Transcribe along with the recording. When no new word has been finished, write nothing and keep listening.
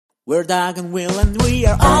We're Doug and Will and we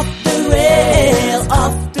are off the rails,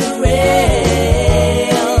 off the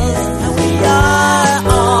rails. And we are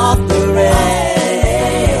off the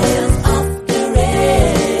rails, off the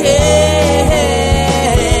rails. Yeah,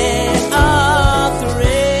 off the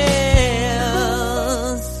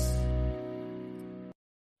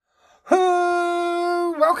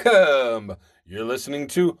rails. Welcome! You're listening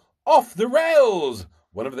to Off the Rails,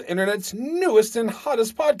 one of the internet's newest and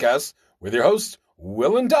hottest podcasts with your hosts,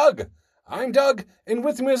 Will and Doug. I'm Doug, and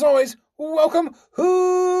with me as always, welcome,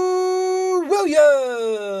 William.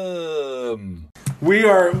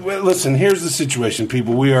 Listen, here's the situation,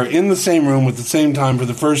 people. We are in the same room at the same time for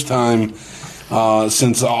the first time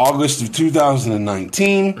since August of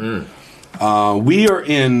 2019. We are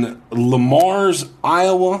in Lamar's,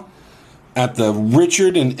 Iowa, at the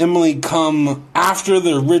Richard and Emily Cum, after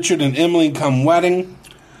the Richard and Emily Cum wedding.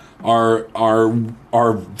 Our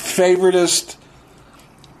favoritist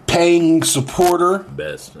paying supporter.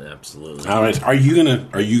 Best, absolutely. All right, are you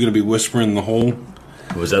gonna be whispering the whole?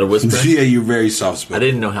 Was that a whisper? Yeah, you're very soft spoken. I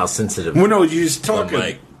didn't know how sensitive. Well, no, you just talk.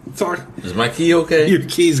 Talk. Is my key okay? Your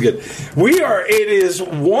key's good. It is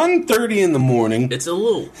 1:30 in the morning. It's a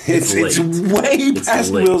little. It's way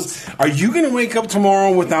past Will's. Are you gonna wake up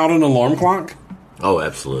tomorrow without an alarm clock? Oh,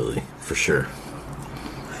 absolutely, for sure.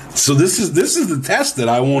 So this is the test that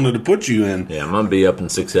I wanted to put you in. Yeah, I'm gonna be up in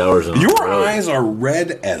 6 hours. Your eyes are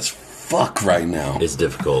red as fuck right now. It's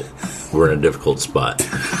difficult. We're in a difficult spot.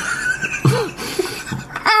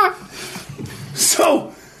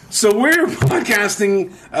 So we're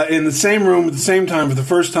podcasting in the same room at the same time for the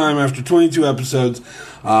first time after 22 episodes.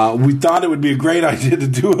 We thought it would be a great idea to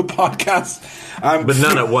do a podcast. But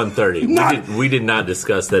not at 1:30. We did not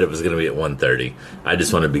discuss that it was going to be at 1:30. I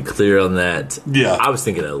just want to be clear on that. Yeah. I was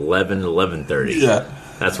thinking at 11:30. Yeah.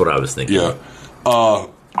 That's what I was thinking. Yeah.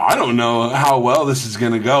 I don't know how well this is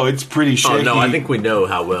going to go. It's pretty shaky. Oh, no, I think we know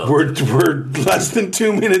how well. We're less than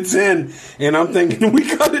 2 minutes in, and I'm thinking we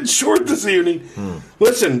cut it short this evening.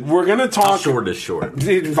 Listen, we're going to talk... How short is short?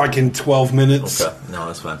 Like in 12 minutes. Okay. No,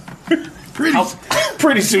 that's fine.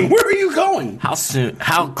 Pretty soon. Where are you going? How soon?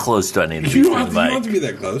 How close do I need to be? You don't have to be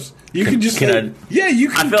that close. You can just... Yeah, you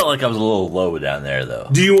can... I felt like I was a little low down there, though.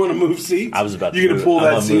 Do you want to move seats? I was about to You're going to pull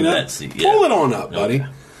that seat up? Yeah. Pull it on up, buddy. Okay.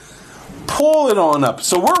 Pull it on up.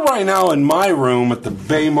 So we're right now in my room at the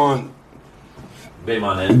Baymont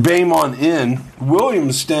Inn.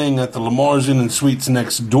 William's staying at the Lamar's Inn and Suites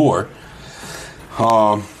next door. We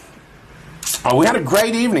had a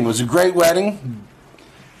great evening. It was a great wedding.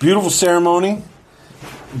 Beautiful ceremony.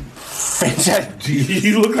 Fantastic.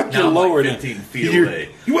 You look like you're lower now. 15 feet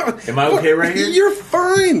away. Am I okay right here? You're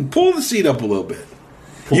fine. Pull the seat up a little bit.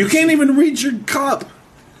 You can't even reach your cup.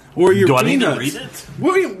 Or your peanuts. I need to read it?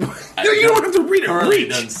 William, no, you don't have to read it.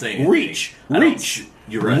 Reach.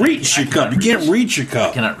 You're right. Reach your cup. You can't reach your cup.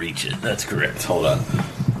 I cannot reach it. That's correct. Hold on.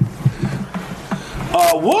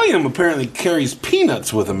 William apparently carries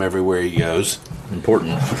peanuts with him everywhere he goes.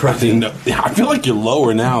 Important. I feel like you're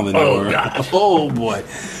lower now than you were. Gosh. Oh, boy.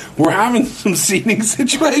 We're having some seating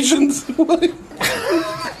situations. You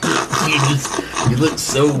look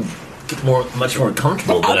so... much more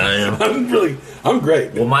comfortable than I am. I'm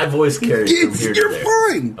great. Well, my voice carries from here to there.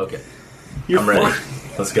 You're fine. Okay. I'm ready.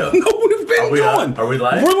 Let's go. No, we've been going. Are we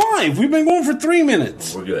live? We're live. We've been going for 3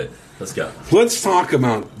 minutes. We're good. Let's go. Let's talk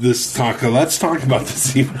about this taco. Let's talk about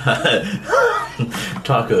this.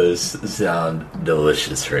 Tacos sound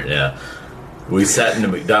delicious right now. We sat in the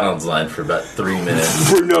McDonald's line for about 3 minutes.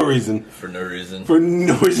 For no reason.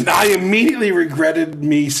 I immediately regretted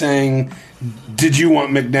me saying, did you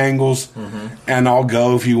want McDangles? Mm-hmm. And I'll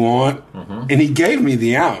go if you want. Mm-hmm. And he gave me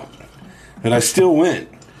the out. But I still went.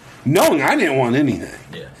 Knowing I didn't want anything.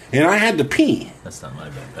 Yeah. And I had to pee. That's not my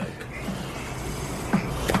backpack.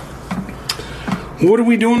 What are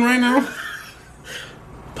we doing right now?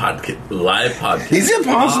 Live podcast. Is it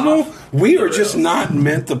possible we are just not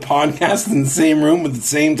meant to podcast in the same room at the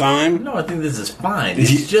same time? No, I think this is fine.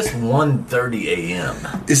 It's just 1:30 a.m.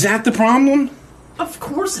 Is that the problem? Of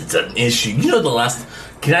course it's an issue. You know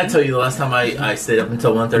can I tell you the last time I stayed up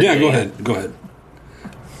until 1:30 Yeah, a.m.? go ahead.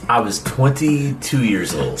 I was 22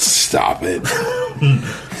 years old. Stop it.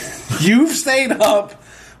 You've stayed up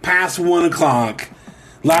past 1 o'clock.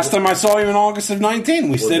 Last time I saw you in August of 19,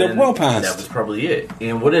 we stayed up well past. That was probably it.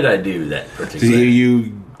 And what did I do that particular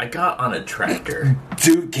day? I got on a tractor.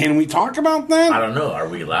 Dude, can we talk about that? I don't know. Are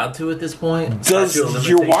we allowed to at this point? Does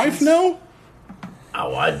your wife know?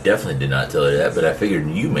 Oh, I definitely did not tell her that, but I figured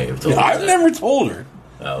you may have told her I've that. never told her.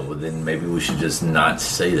 Well, then maybe we should just not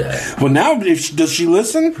say that. Well, now, does she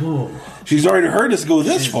listen? She's already heard us go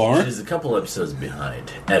this far. She's a couple episodes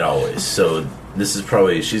behind, at always. So this is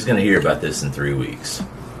probably, she's going to hear about this in 3 weeks.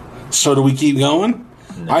 So do we keep going?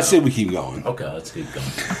 No. I say we keep going. Okay, let's keep going.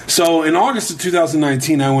 So in August of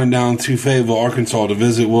 2019, I went down to Fayetteville, Arkansas to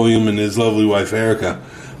visit William and his lovely wife, Erica,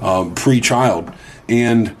 pre-child.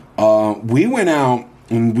 And we went out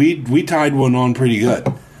and we tied one on pretty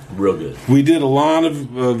good. Real good. We did a lot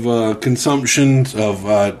of consumption of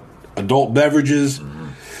adult beverages.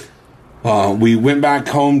 Mm-hmm. We went back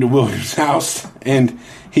home to William's house, and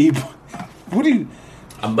I'm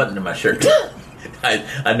buttoning my shirt.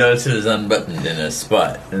 I noticed it was unbuttoned in a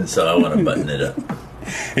spot, and so I want to button it up.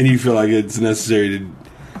 And you feel like it's necessary to,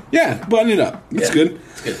 button it up. It's good.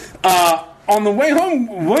 It's good. On the way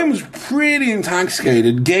home, William was pretty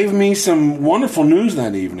intoxicated. Gave me some wonderful news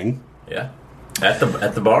that evening. Yeah. At the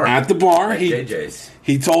bar. At the bar. At JJ's.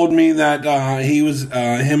 He told me that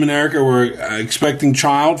him and Erica were expecting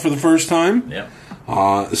child for the first time. Yeah.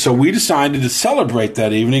 So we decided to celebrate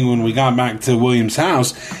that evening when we got back to William's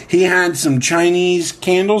house. He had some Chinese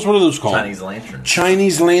candles. What are those called? Chinese lanterns.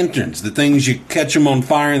 Chinese lanterns. The things you catch them on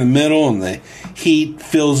fire in the middle and the heat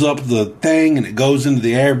fills up the thing and it goes into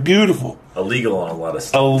the air. Beautiful. Illegal in a lot of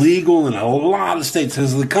states. Illegal in a lot of states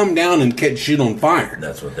because they come down and catch shit on fire.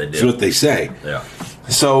 That's what they do. That's what they say. Yeah.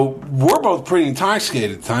 So we're both pretty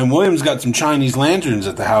intoxicated at the time. William's got some Chinese lanterns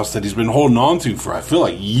at the house that he's been holding on to for, I feel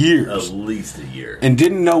like, years. At least a year. And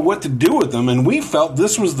didn't know what to do with them. And we felt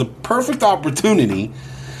this was the perfect opportunity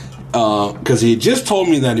because he had just told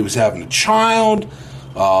me that he was having a child.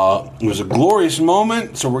 It was a glorious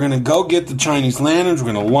moment. So we're going to go get the Chinese lanterns.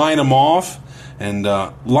 We're going to light them off. And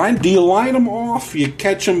do you light them off? You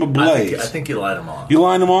catch them ablaze. I think you light them off. You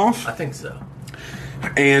light them off? I think so.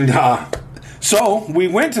 And so we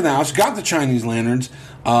went to the house, got the Chinese lanterns.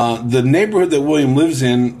 The neighborhood that William lives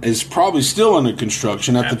in is probably still under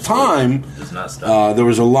construction. At the time, does not stop. there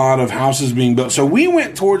was a lot of houses being built. So we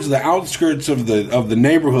went towards the outskirts of the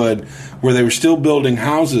neighborhood where they were still building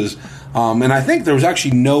houses. And I think there was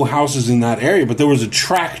actually no houses in that area, but there was a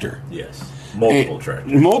tractor. Yes. Multiple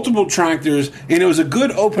tractors, and it was a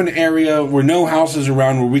good open area where no houses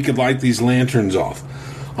around where we could light these lanterns off.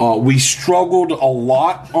 We struggled a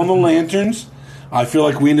lot on the lanterns. I feel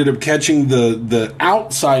like we ended up catching the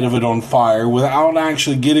outside of it on fire without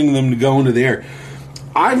actually getting them to go into the air.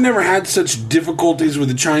 I've never had such difficulties with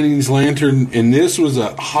the Chinese lantern, and this was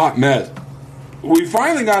a hot mess. We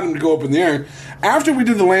finally got them to go up in the air. After we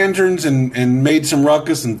did the lanterns and made some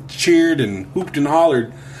ruckus and cheered and hooped and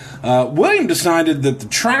hollered, William decided that the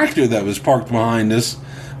tractor that was parked behind us,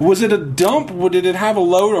 was it a dump? Did it have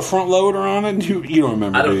a front loader on it? You don't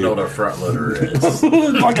remember, I don't know what a front loader is.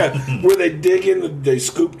 Where they dig in, they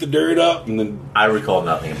scoop the dirt up, and then... I recall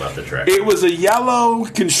nothing about the tractor. It was a yellow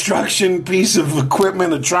construction piece of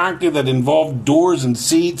equipment, a tractor that involved doors and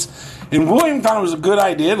seats, and William thought it was a good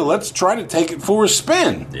idea to let's try to take it for a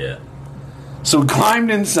spin. Yeah. So we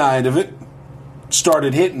climbed inside of it,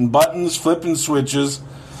 started hitting buttons, flipping switches.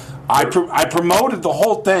 I promoted the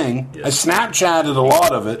whole thing. Yeah. I Snapchatted a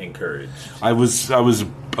lot of it. Encouraged. I was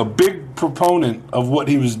a big proponent of what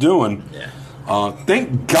he was doing. Yeah.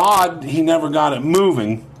 Thank God he never got it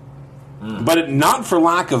moving, but not for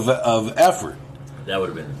lack of effort. That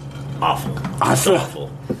would have been awful. Awful.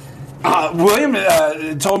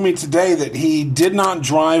 William told me today that he did not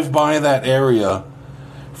drive by that area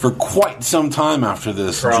for quite some time after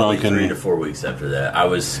this. Probably 3 to 4 weeks after that. I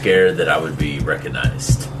was scared that I would be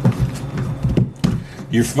recognized.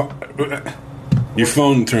 Your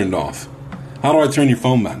phone turned off. How do I turn your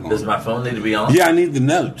phone back on? Does my phone need to be on? Yeah, I need the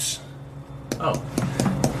notes. Oh.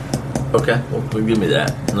 Okay. Well, give me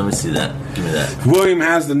that. Let me see that. Give me that. William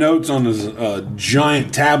has the notes on his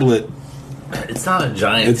giant tablet. It's not a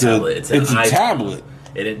giant tablet. It's a tablet.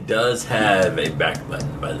 And it does have a back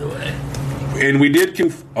button, by the way. And we did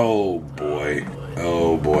Oh, boy.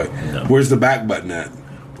 Oh, boy. No. Where's the back button at?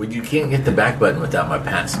 Well, you can't get the back button without my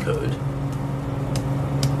passcode.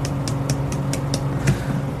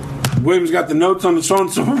 William's got the notes on his phone,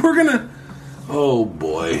 so we're gonna... Oh,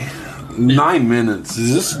 boy. 9 minutes.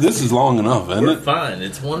 This is long enough, isn't We're it? fine.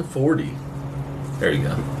 It's 1:40. There you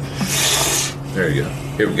go. There you go.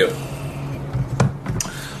 Here we go.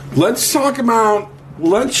 Let's talk about...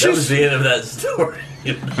 That was the end of that story.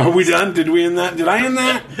 Are we done? Did we end that? Did I end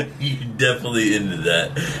that? You definitely ended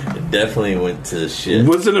that. It definitely went to shit.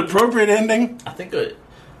 Was it an appropriate ending? I think.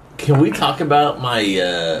 Can we talk about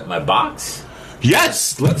my my box?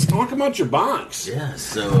 Yes. Let's talk about your box. Yeah.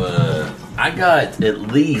 So I got at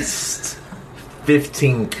least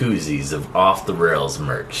 15 koozies of Off the Rails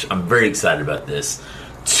merch. I'm very excited about this.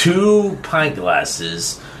 2 pint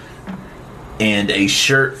glasses and a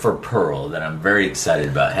shirt for Pearl that I'm very excited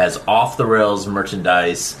about. It has Off the Rails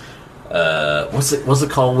merchandise. What's it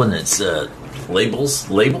called when it's labels?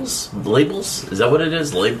 Is that what it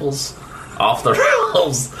is? Labels? Off the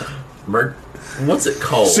Rails. What's it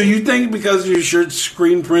called? So you think because your shirt's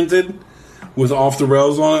screen printed with Off the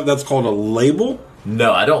Rails on it, that's called a label?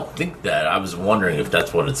 No, I don't think that. I was wondering if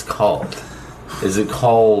that's what it's called. Is it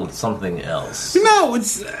called something else? No,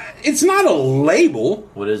 it's not a label.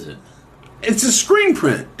 What is it? It's a screen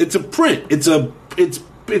print. It's a print.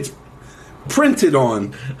 It's printed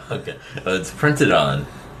on. Okay, it's printed on.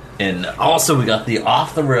 And also we got the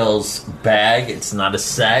Off the Rails bag. It's not a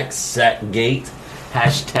sack gate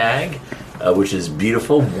hashtag, which is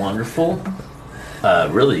beautiful, wonderful.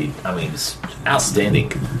 Really, I mean, it's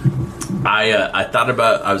outstanding. I thought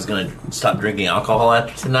about I was going to stop drinking alcohol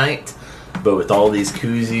after tonight, but with all these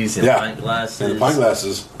koozies and pint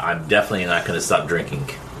glasses, I'm definitely not going to stop drinking.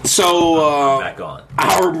 So back on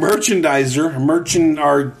our merchandiser,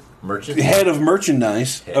 our head of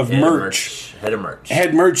merchandise head of merch,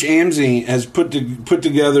 Amzie has put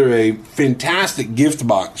together a fantastic gift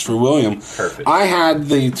box for William. Perfect. I had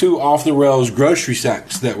the 2 Off the Rails grocery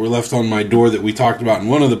sacks that were left on my door that we talked about in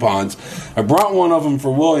one of the pods. I brought one of them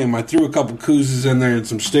for William. I threw a couple koozies in there and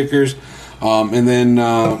some stickers, and then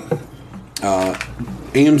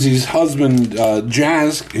Amzie's husband,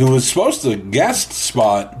 Jazz, who was supposed to guest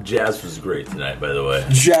spot. Jazz was great tonight, by the way.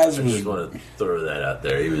 Jazz I was. just want to throw that out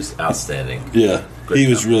there. He was outstanding. Yeah, Great he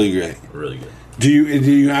was company. really great. Really good. Do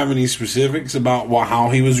you have any specifics about how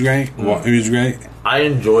he was great? What he was great? I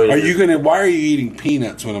enjoyed it. Why are you eating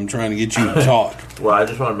peanuts when I'm trying to get you to talk? Well, I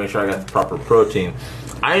just want to make sure I got the proper protein.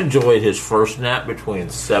 I enjoyed his first nap between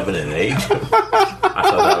 7 and 8. I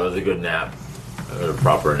thought that was a good nap. A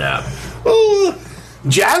proper nap.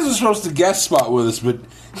 Jazz was supposed to guest spot with us, but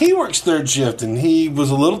he works third shift, and he was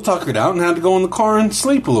a little tuckered out and had to go in the car and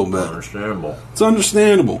sleep a little bit. Understandable. It's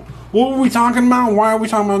understandable. What were we talking about? Why are we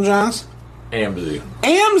talking about Jazz?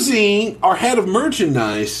 Amzie, our head of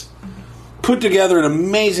merchandise, put together an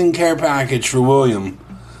amazing care package for William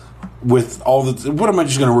with all the... What, am I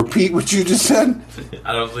just going to repeat what you just said?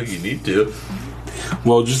 I don't think you need to.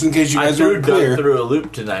 Well, just in case you guys aren't Doug clear. through a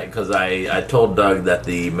loop tonight because I told Doug that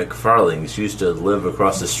the McFarlings used to live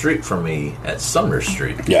across the street from me at Sumner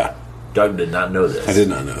Street. Yeah. Doug did not know this. I did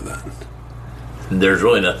not know that. And there's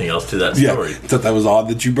really nothing else to that story. I thought that was odd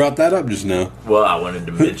that you brought that up just now. Well, I wanted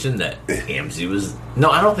to mention that Amzie was... No,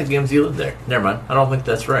 I don't think Amzie lived there. Never mind. I don't think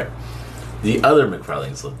that's right. The other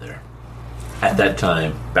McFarlings lived there. At that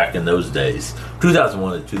time, back in those days,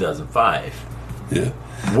 2001 to 2005. Yeah.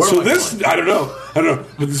 So this, I don't know.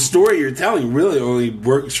 But the story you're telling really only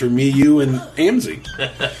works for me, you, and Amzie.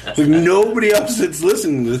 Like nobody else that's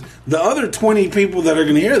listening to this. The other 20 people that are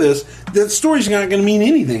going to hear this, that story's not going to mean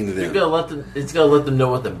anything to them. It's got to let them know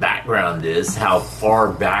what the background is, how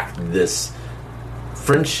far back this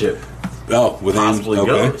friendship with possibly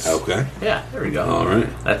goes. Okay. Yeah, there we go. All right.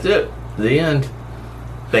 That's it. The end.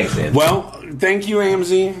 Thanks, Amzie. Well, thank you,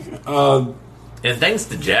 Amzie. And thanks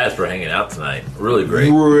to Jazz for hanging out tonight. Really great.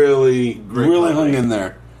 Really Great hung in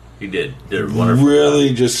there. He did a wonderful Really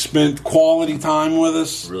job. just spent quality time with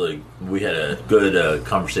us. Really, we had a good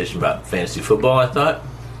conversation about fantasy football, I thought.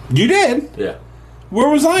 You did? Yeah. Where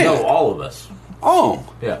was I No, at? all of us.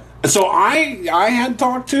 Oh. Yeah. So I had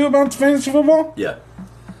talked to about fantasy football? Yeah.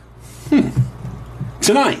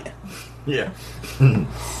 Tonight. Yeah.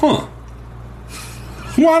 Huh.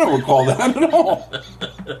 Well, I don't recall that at all.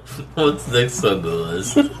 What's next on the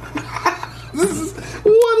list?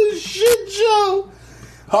 What a shit show.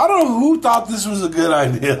 I don't know who thought this was a good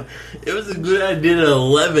idea. It was a good idea at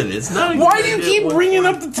 11. It's not a good Why do you idea keep at bringing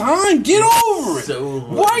 1:40. up the time? Get over it. So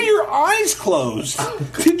Why are your eyes closed?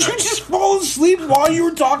 Did you just fall asleep while you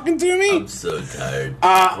were talking to me? I'm so tired.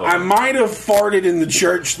 I might have farted in the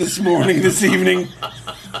church this evening.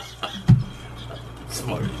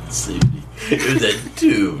 Smart evening. It was at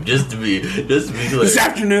 2, just to be clear. This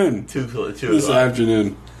afternoon. 2 This o'clock.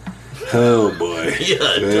 afternoon. Oh, boy. Yeah,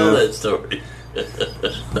 tell that story.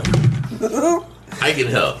 I can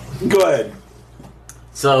help. Go ahead.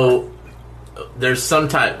 So, there's some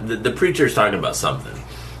time... The preacher's talking about something.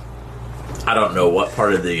 I don't know what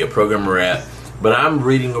part of the program we're at, but I'm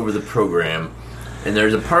reading over the program, and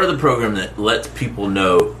there's a part of the program that lets people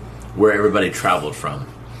know where everybody traveled from.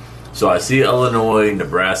 So I see Illinois,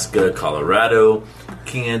 Nebraska, Colorado,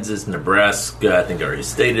 Kansas, Nebraska, I think I already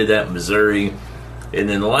stated that, Missouri, and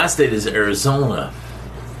then the last state is Arizona.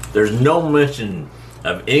 There's no mention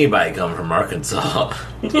of anybody coming from Arkansas.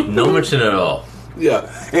 No mention at all.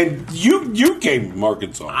 Yeah, and you came from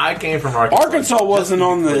Arkansas. I came from Arkansas. Arkansas wasn't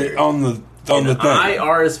on the thing. I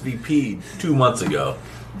RSVP'd 2 months ago,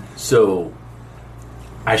 so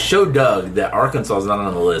I showed Doug that Arkansas is not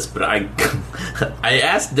on the list. But I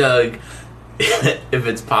asked Doug if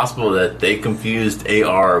it's possible that they confused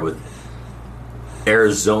AR with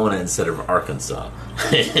Arizona instead of Arkansas.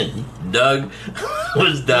 Doug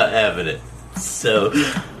was not having it. So,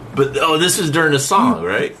 but this was during the song,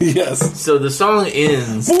 right? Yes. So the song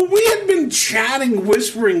ends. Well, we had been chatting,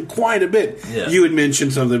 whispering quite a bit. Yeah. You had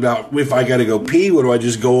mentioned something about if I got to go pee, what do I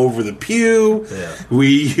just go over the pew? Yeah.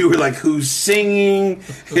 You were like, who's singing?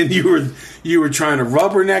 And you were trying to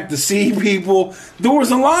rubberneck to see people. There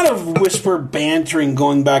was a lot of whisper bantering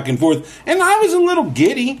going back and forth, and I was a little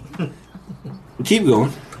giddy. Keep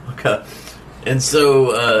going. Okay. And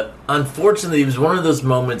so, unfortunately, it was one of those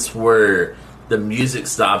moments where the music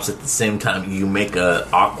stops at the same time you make a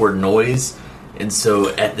awkward noise. And so,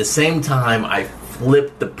 at the same time, I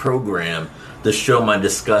flipped the program to show my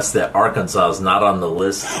disgust that Arkansas is not on the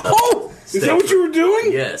list. Is that what you were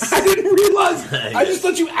doing? Yes. I didn't realize. Yes. I just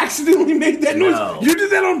thought you accidentally made that noise. No. You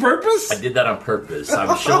did that on purpose? I did that on purpose. I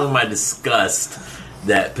was showing my disgust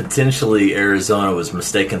that potentially Arizona was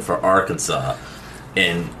mistaken for Arkansas.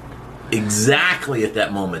 And exactly at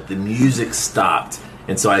that moment, the music stopped.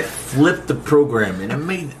 And so I flipped the program,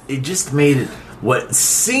 and it just made what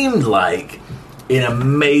seemed like an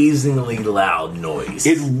amazingly loud noise.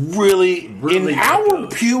 It really in our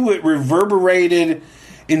echoed. pew, it reverberated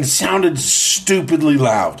and sounded stupidly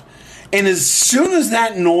loud. And as soon as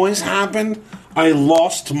that noise happened, I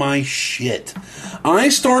lost my shit. I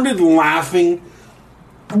started laughing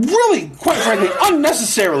really, quite frankly,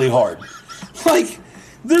 unnecessarily hard. Like,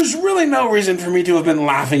 there's really no reason for me to have been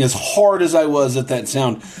laughing as hard as I was at that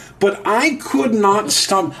sound. But I could not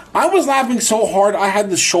stop. I was laughing so hard, I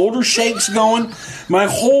had the shoulder shakes going. My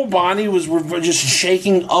whole body was just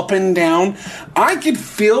shaking up and down. I could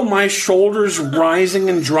feel my shoulders rising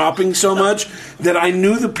and dropping so much that I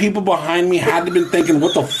knew the people behind me had to have been thinking,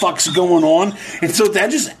 what the fuck's going on? And so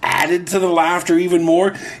that just added to the laughter even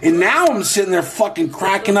more. And now I'm sitting there fucking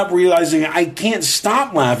cracking up, realizing I can't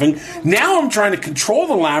stop laughing. Now I'm trying to control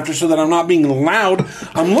the laughter so that I'm not being loud.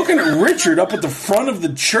 I'm looking at Richard up at the front of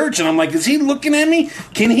the church, and I'm like, is he looking at me?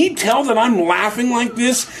 Can he tell that I'm laughing like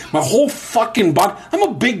this? My whole fucking body. I'm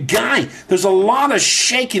a big guy. There's a lot of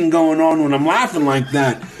shaking going on when I'm laughing like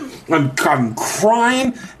that. I'm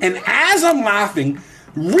crying, and as I'm laughing,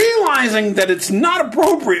 realizing that it's not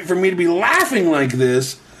appropriate for me to be laughing like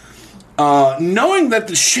this, knowing that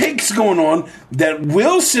the shake's going on, that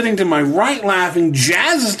Will's sitting to my right laughing,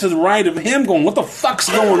 Jazz is to the right of him going, what the fuck's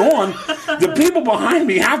going on? The people behind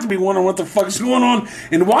me have to be wondering what the fuck's going on.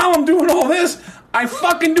 And while I'm doing all this, I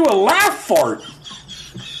fucking do a laugh fart.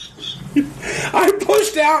 I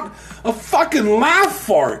pushed out a fucking laugh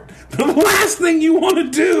fart. The last thing you want to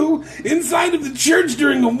do inside of the church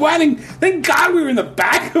during a wedding. Thank God we were in the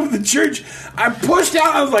back of the church. I pushed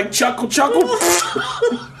out, I was like, chuckle, chuckle.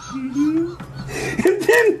 And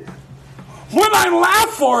then, when I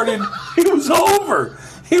laugh farted, it was over.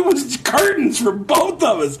 It was curtains for both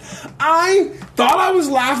of us. I thought I was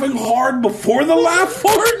laughing hard before the laugh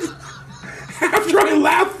fart. After I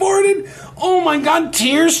laugh farted, oh my God,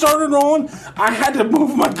 tears started rolling. I had to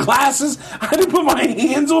move my glasses. I had to put my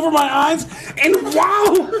hands over my eyes. And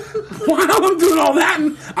while I'm doing all that,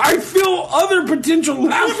 I feel other potential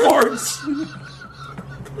laugh farts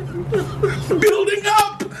building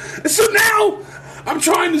up. So now I'm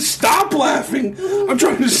trying to stop laughing. I'm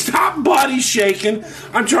trying to stop body shaking.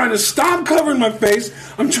 I'm trying to stop covering my face.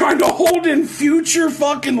 I'm trying to hold in future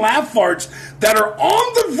fucking laugh farts that are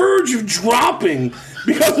on the verge of dropping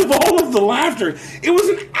because of all of the laughter. It was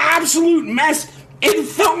an absolute mess. It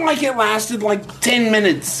felt like it lasted like 10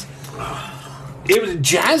 minutes.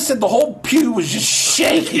 Jazz said the whole pew was just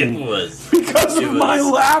shaking because of my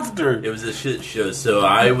laughter. It was a shit show. So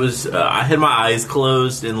I had my eyes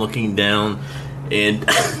closed and looking down, and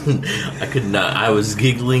I could not. I was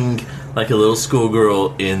giggling like a little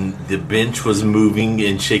schoolgirl, and the bench was moving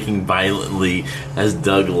and shaking violently as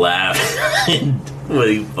Doug laughed and when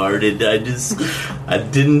he farted. I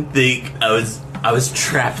didn't think I was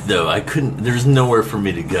trapped though. I couldn't. There's nowhere for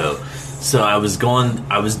me to go. So I was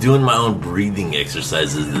doing my own breathing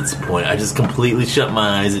exercises at this point. I just completely shut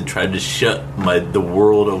my eyes and tried to shut the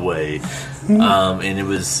world away. And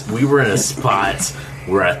we were in a spot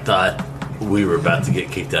where I thought we were about to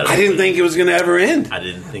get kicked out. I didn't think it was going to ever end. I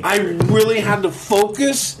didn't think I really had to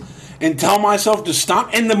focus and tell myself to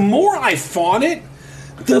stop. And the more I fought it,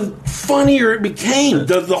 the funnier it became.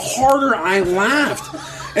 The harder I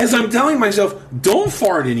laughed. as I'm telling myself, don't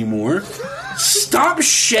fart anymore, stop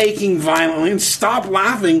shaking violently, and stop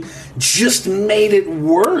laughing, just made it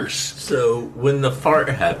worse. So when the fart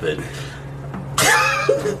happened,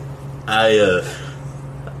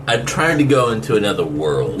 I'm trying to go into another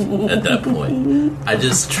world at that point. I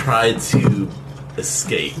just tried to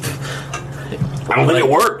escape. I don't think it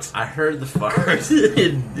worked. I heard the fart,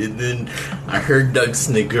 and then I heard Doug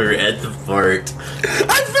snicker at the fart.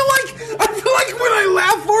 I feel like when I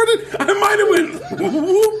laugh farted, I might have went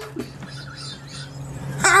whoop.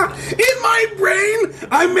 In my brain,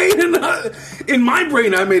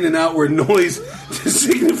 I made an outward noise to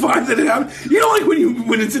signify that it happened. You know, like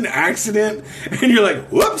when it's an accident and you're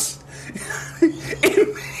like, whoops.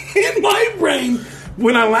 In my brain,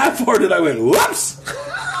 when I laugh farted, I went, whoops.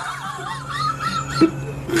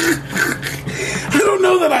 I don't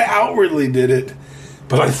know that I outwardly did it,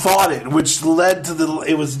 but I thought it, which led to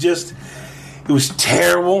it was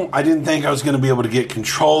terrible. I didn't think I was going to be able to get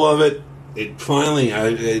control of it. It finally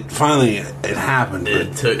happened.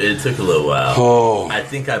 It took a little while. Oh. I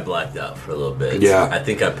think I blacked out for a little bit. Yeah. I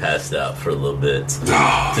think I passed out for a little bit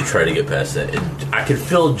to try to get past that. And I could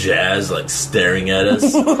feel Jazz like staring at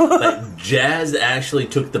us. Like Jazz actually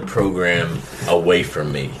took the program away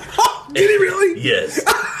from me. Did he really? Yes,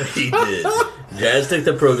 he did. Jazz took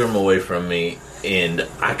the program away from me, and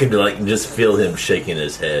I could like just feel him shaking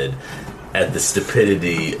his head at the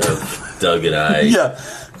stupidity of Doug and I. Yeah.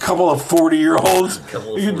 Couple of 40-year-olds.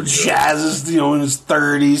 Jazz is, in his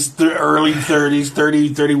 30s, early 30s,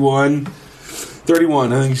 30, 31.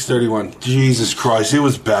 31, I think he's 31. Jesus Christ, it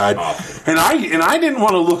was bad. And I didn't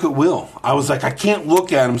want to look at Will. I was like, I can't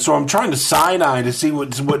look at him, so I'm trying to side-eye to see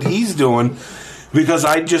what he's doing, because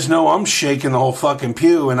I just know I'm shaking the whole fucking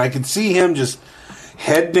pew, and I could see him just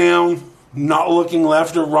head down, not looking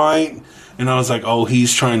left or right. And I was like, oh,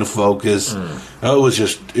 he's trying to focus.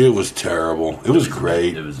 It was terrible. It was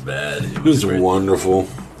great. It was bad. It was wonderful.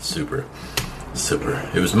 Super.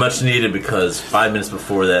 It was much needed, because 5 minutes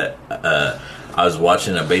before that, I was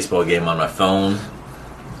watching a baseball game on my phone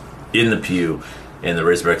in the pew, and the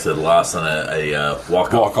Razorbacks had lost on a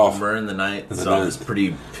walk-off homer in the ninth. So I was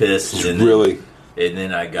pretty pissed. And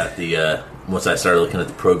then I got once I started looking at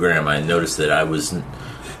the program, I noticed that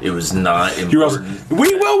it was not important.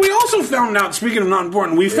 We also found out, speaking of not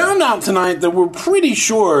important, we found out tonight that we're pretty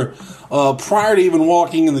sure, prior to even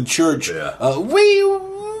walking in the church, we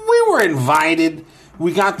were invited.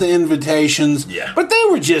 We got the invitations, but they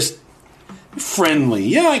were just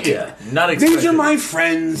friendly. Not these are my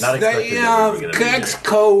friends.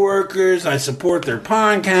 Ex-co-workers. I support their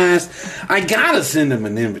podcast. I gotta send them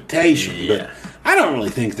an invitation, but I don't really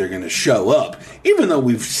think they're going to show up. Even though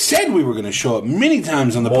we've said we were going to show up many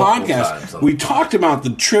times on the podcast. We talked about the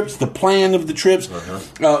trips, the plan of the trips.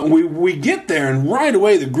 We get there, and right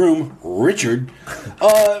away the groom, Richard,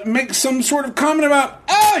 makes some sort of comment about,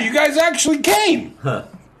 oh, you guys actually came. Yeah,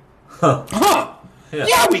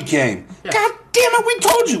 we came. Yeah. God damn it, we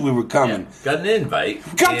told you we were coming. Got an invite.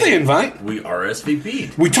 Got the invite. We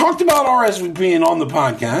RSVP'd. We talked about RSVPing on the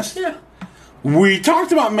podcast. Yeah. We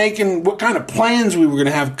talked about making what kind of plans we were going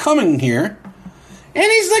to have coming here. And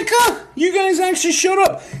he's like, you guys actually showed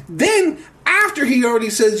up. Then, after he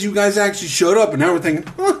already says you guys actually showed up, and now we're thinking,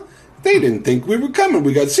 they didn't think we were coming.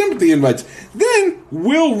 We got sympathy invites. Then,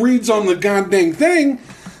 Will reads on the goddamn thing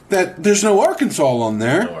that there's no Arkansas on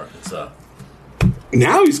there. No Arkansas.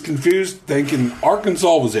 Now he's confused, thinking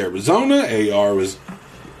Arkansas was Arizona, AR was...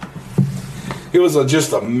 It was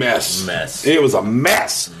just a mess. It was a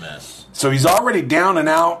mess. So he's already down and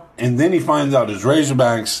out, and then he finds out his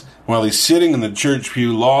Razorbacks, while he's sitting in the church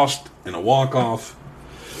pew, lost in a walk-off.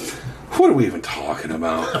 What are we even talking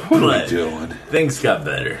about? What are we doing? Things got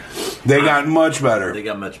better. They got much better.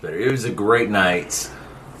 It was a great night.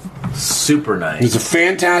 Super night. It was a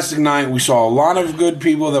fantastic night. We saw a lot of good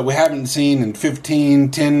people that we haven't seen in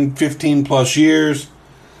 15 plus years.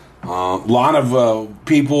 A lot of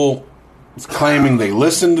people claiming they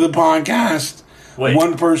listened to the podcast. Wait,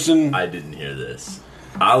 one person... I didn't hear this.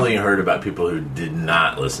 I only heard about people who did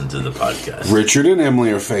not listen to the podcast. Richard and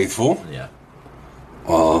Emily are faithful. Yeah.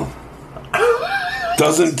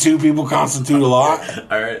 Doesn't two people constitute a lot?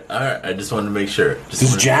 All right. I just wanted to make sure.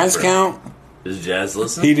 Does Jazz count? Does Jazz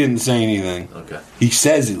listen? He didn't say anything. Okay. He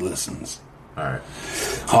says he listens. All right.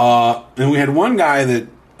 And we had one guy that,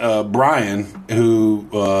 Brian, who...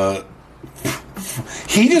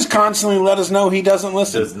 he just constantly let us know he doesn't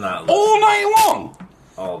listen. Does not listen. All night long.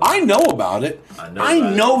 I know about it. I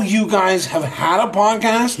know you guys have had a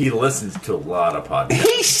podcast. He listens to a lot of podcasts.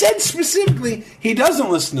 He said specifically he doesn't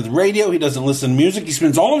listen to the radio. He doesn't listen to music. He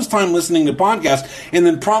spends all of his time listening to podcasts, and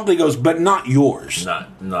then promptly goes, "But not yours. Not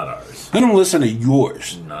ours. I don't listen to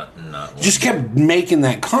yours." Not. Just kept making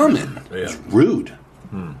that comment. Yeah. It was rude.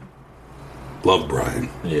 Love Brian.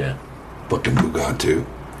 Yeah. Fucking Bugatti too.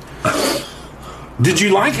 Did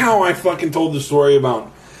you like how I fucking told the story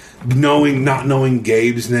about not knowing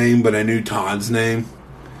Gabe's name, but I knew Todd's name?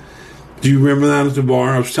 Do you remember that at the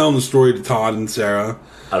bar? I was telling the story to Todd and Sarah.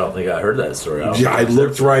 I don't think I heard that story. I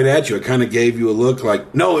looked right at you. I kind of gave you a look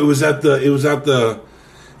like, no, it was at the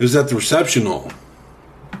reception hall.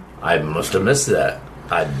 I must have missed that.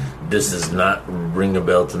 This does not ring a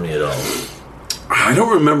bell to me at all. I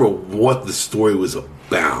don't remember what the story was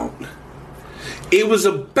about. It was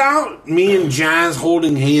about me and Jazz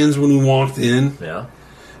holding hands when we walked in. Yeah.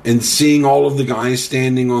 And seeing all of the guys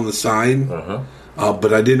standing on the side.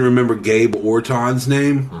 But I didn't remember Gabe or Todd's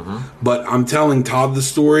name. But I'm telling Todd the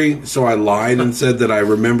story, so I lied and said that I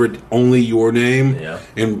remembered only your name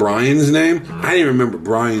and Brian's name. I didn't remember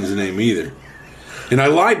Brian's name either. And I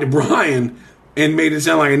lied to Brian and made it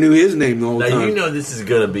sound like I knew his name the whole time. Now, you know this is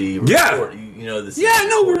going to be recorded. You know this. Yeah,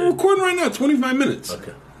 no, we're recording right now, 25 minutes.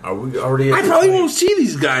 Okay. Are we already... I probably won't see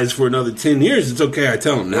these guys for another 10 years. It's okay, I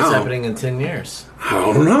tell them now. What's happening in 10 years? I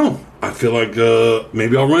don't know. I feel like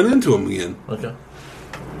maybe I'll run into them again. Okay.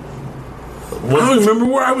 I don't remember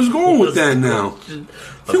where I was going with that now.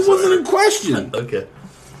 It wasn't a question. Okay.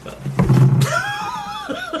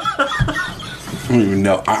 I don't even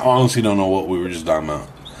know. I honestly don't know what we were just talking about.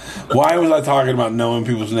 Why was I talking about knowing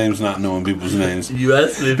people's names, not knowing people's names? You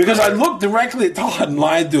asked me. Because I looked directly at Todd and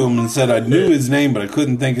lied to him and said I knew his name, but I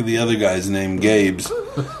couldn't think of the other guy's name, Gabe's.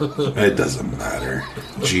 It doesn't matter.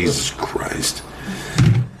 Jesus Christ.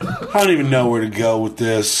 I don't even know where to go with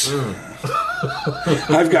this.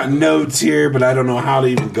 I've got notes here, but I don't know how to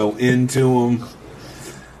even go into them.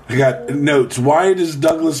 I got notes. Why does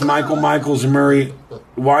Douglas Michaels Murray,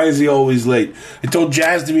 why is he always late? I told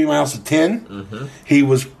Jazz to be at my house at 10. He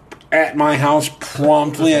was at my house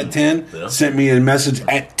promptly at 10. Sent me a message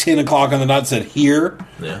at 10 o'clock on the dot, said here.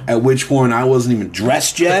 At which point I wasn't even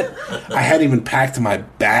dressed yet. I hadn't even packed my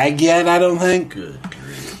bag yet, I don't think. Good.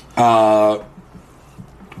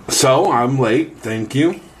 So I'm late. Thank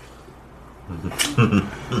you.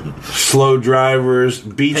 Slow drivers,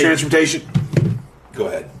 transportation. Go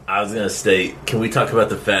ahead. I was going to state, can we talk about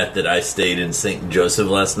the fact that I stayed in St. Joseph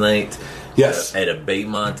last night? Yes. At a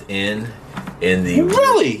Baymont Inn. In the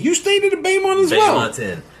Really? You stayed at a Baymont as well? Baymont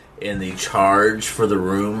Inn. And the charge for the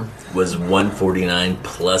room was $149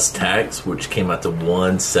 plus tax, which came out to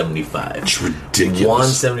 $175. It's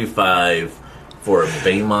ridiculous. $175 for a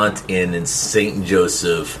Baymont Inn in St.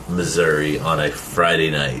 Joseph, Missouri on a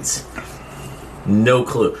Friday night. No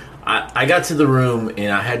clue. I got to the room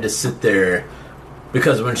and I had to sit there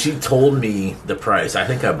because when she told me the price, I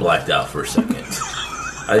think I blacked out for a second.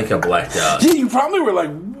 I think I blacked out. Yeah, you probably were like,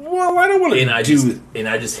 well, I don't want to do it. And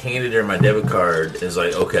I just handed her my debit card. It was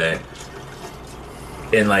like, okay.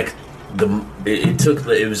 And like,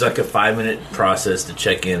 it was like a 5-minute process to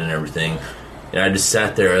check in and everything. And I just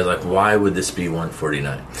sat there. I was like, why would this be $149?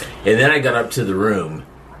 And then I got up to the room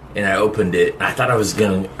and I opened it. I thought I was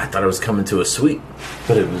coming to a suite,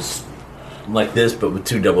 but it was like this, but with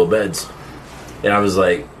 2 double beds. And I was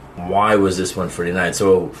like, why was this $149?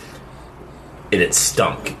 So, and it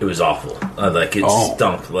stunk. It was awful.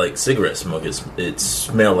 Stunk like cigarette smoke. It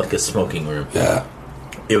smelled like a smoking room. Yeah.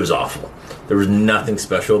 It was awful. There was nothing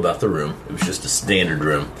special about the room. It was just a standard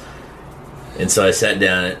room. And so I sat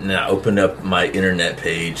down and I opened up my internet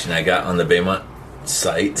page and I got on the Baymont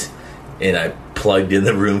site and I plugged in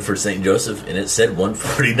the room for St. Joseph and it said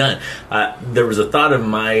 $149. There was a thought of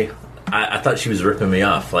I thought she was ripping me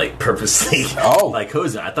off, like purposely. Like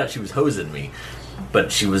hosing. I thought she was hosing me.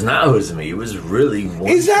 But she was not hosing me. It was really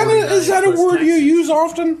 $149. Is that a word you use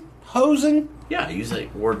often? Hosing? Yeah, I use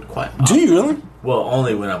that word quite often. Do you really? Well,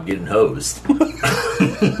 only when I'm getting hosed.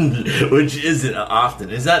 Which isn't often.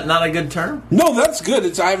 Is that not a good term? No, that's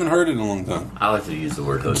good. I haven't heard it in a long time. I like to use the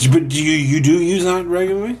word hosed. But do you do use that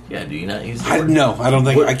regularly? Yeah, do you not use the word? No, I don't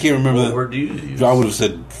think. I can't remember that. What word do you use? I would have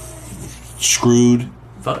said screwed.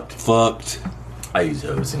 Fucked. I use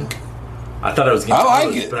hosing. I thought I was getting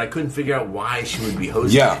hosed, but I couldn't figure out why she would be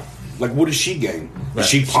hosing. Yeah. Like, what does she gain? Is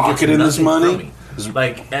she pocketing this money?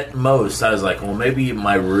 Like, at most, I was like, well, maybe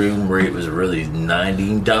my room rate was really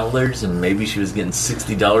 $90, and maybe she was getting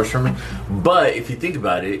 $60 from me. But if you think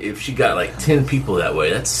about it, if she got like 10 people that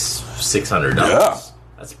way, that's $600. Yeah.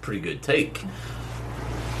 That's a pretty good take.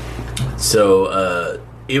 So,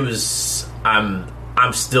 it was... I'm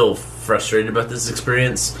I'm still frustrated about this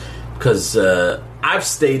experience because I've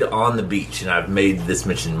stayed on the beach, and I've made this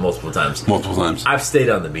mention multiple times. I've stayed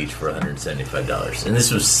on the beach for $175, and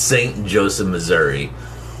this was St. Joseph, Missouri,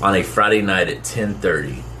 on a Friday night at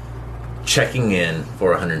 10:30. Checking in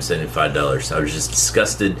for $175. I was just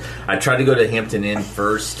disgusted. I tried to go to Hampton Inn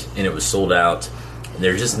first, and it was sold out. And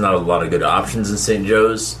there's just not a lot of good options in St.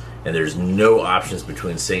 Joe's, and there's no options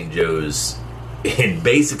between St. Joe's and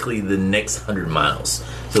basically the next 100 miles.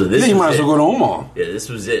 So this you might as well go to Omaha. Yeah, this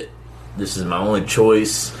was it. This is my only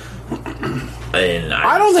choice. And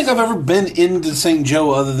I don't think I've ever been into St.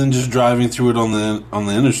 Joe other than just driving through it on the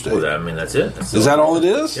interstate. Well, I mean, that's it. Is that all it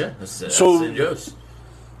is? Yeah, that's so, St. Joe's.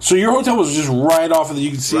 So your hotel was just right off of the... You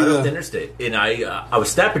could see right off the interstate. And I was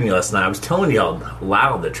snapping you last night. I was telling you how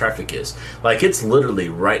loud the traffic is. Like, it's literally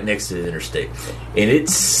right next to the interstate. And it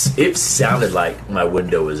sounded like my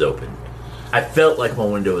window was open. I felt like my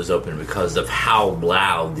window was open because of how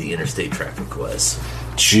loud the interstate traffic was.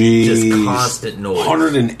 Jeez. Just constant noise.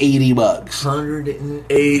 $180.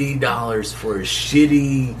 $180 for a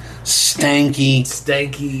shitty... Stanky...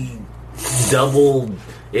 double...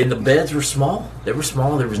 And the beds were small. They were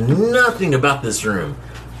small. There was nothing about this room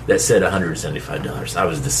that said $175.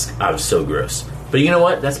 I was so gross. But you know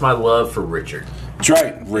what? That's my love for Richard. That's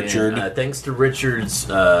right, Richard. And, thanks to Richard's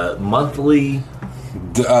monthly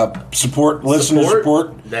listener support.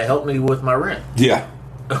 That helped me with my rent. Yeah.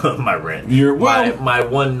 My rent. My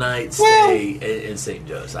one night stay in St.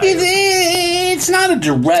 Joe's. It's not a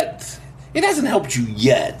direct... It hasn't helped you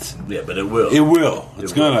yet. Yeah, but it will. It will.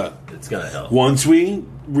 It's gonna help. Once we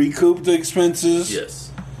recoup the expenses.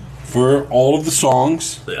 Yes. For all of the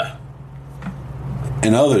songs. Yeah.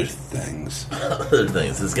 And other things.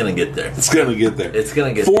 It's gonna get there. It's gonna get there.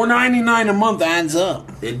 $4.99 a month adds up.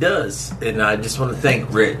 It does. And I just want to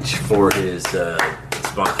thank Rich for his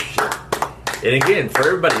sponsorship. And again, for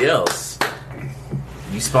everybody else,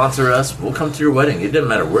 you sponsor us, we'll come to your wedding. It doesn't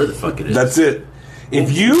matter where the fuck it is. That's it.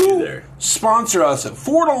 If you sponsor us at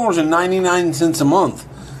 $4.99 a month,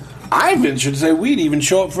 I venture to say we'd even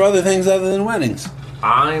show up for other things other than weddings.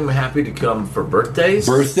 I'm happy to come for birthdays.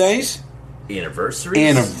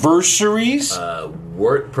 Anniversaries.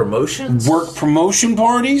 Work promotions. Work promotion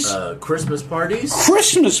parties. Christmas parties.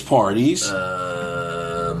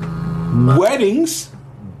 Weddings.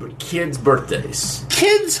 Kids' birthdays.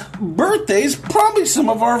 Probably some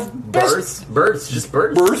of our best. Births.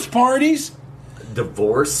 Birth parties.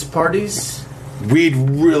 Divorce parties. We'd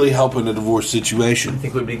really help in a divorce situation. I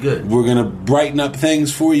think would be good. We're going to brighten up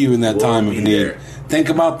things for you in that time of need. Think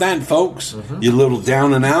about that, folks. Mm-hmm. You're a little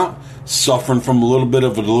down and out, suffering from a little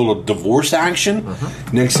divorce action.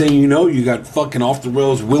 Mm-hmm. Next thing you know, you got fucking Off the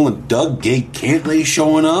Rails Will and Doug Gay Cantley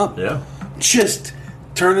showing up. Yeah. Just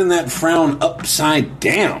turning that frown upside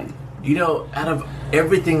down. You know, out of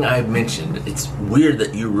everything I've mentioned, it's weird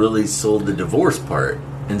that you really sold the divorce part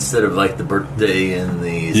instead of like the birthday and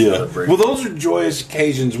the celebration. Well, those are joyous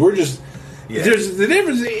occasions. We're just there's the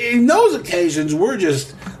difference in those occasions.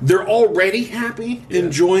 They're already happy and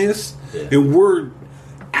joyous, and we're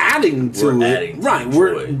adding to it. Right,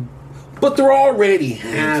 but they're already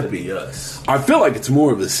happy. I feel like it's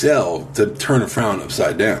more of a sell to turn a frown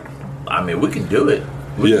upside down. I mean, we can do it.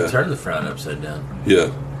 We can turn the frown upside down.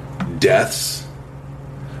 Yeah. Deaths.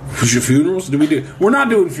 Funerals? We're not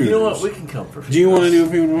doing funerals. You know what? We can come for funerals. Do you want to do a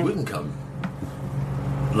funeral? We can come.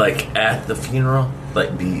 Like at the funeral?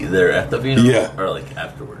 Like be there at the funeral? Yeah. Or like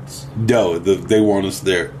afterwards? No, they want us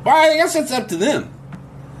there. Well, I guess it's up to them.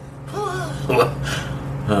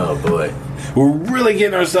 Oh, boy. We're really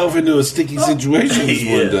getting ourselves into a sticky situation this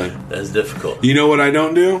one time. That's difficult. You know what I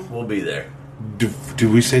don't do? We'll be there. Do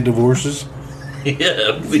we say divorces? Yeah,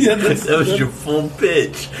 that was your full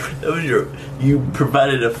pitch. You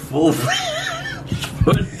provided a full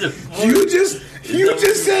You just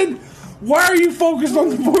said, why are you focused on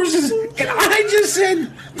divorces? And I just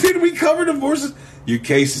said, did we cover divorces? Your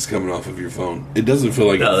case is coming off of your phone. It doesn't feel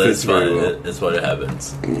like it fits very well. That's what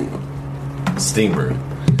happens. Steam room.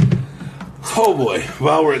 Oh boy.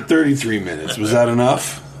 Well, we're at 33 minutes. Was that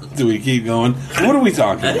enough? Do we keep going? What are we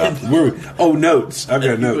talking about? Notes. I've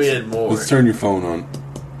got notes. We had more. Let's turn your phone on.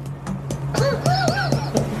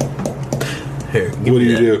 Here, what do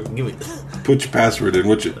you do? Give me. Put your password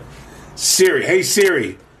in. Siri. Hey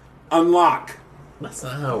Siri, unlock. That's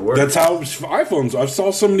not how it works. That's how iPhones. I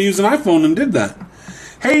saw somebody use an iPhone and did that.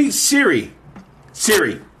 Hey Siri.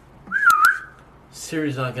 Siri's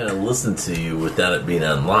not going to listen to you without it being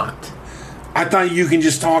unlocked. I thought you can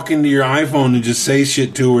just talk into your iPhone and just say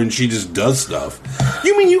shit to her and she just does stuff.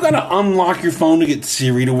 You mean you gotta unlock your phone to get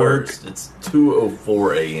Siri to work? It's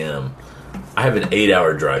 2:04 a.m. I have an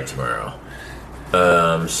 8-hour drive tomorrow.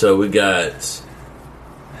 So we got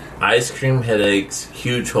ice cream headaches,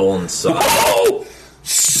 huge hole in the sock. Oh!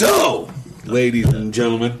 So, ladies and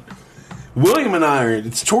gentlemen, William and I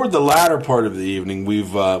it's toward the latter part of the evening.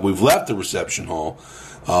 We've left the reception hall.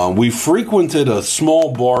 We frequented a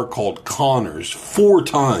small bar called Connor's 4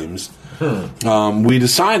 times. We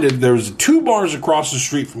decided there was 2 bars across the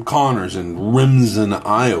street from Connor's in Remsen,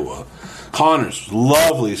 Iowa. Connor's,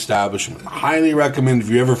 lovely establishment. Highly recommend if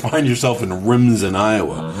you ever find yourself in Remsen,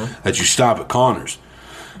 Iowa, that you stop at Connor's.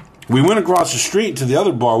 We went across the street to the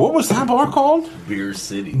other bar. What was that bar called? Beer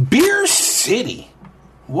City. Beer City.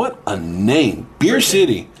 What a name. Beer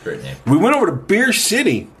City. Great name. We went over to Beer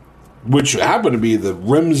City, which happened to be the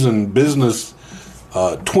Remsen Business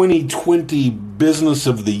 2020 Business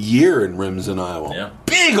of the Year in Remsen, Iowa. Yeah.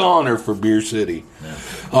 Big honor for Beer City.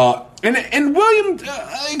 Yeah. And William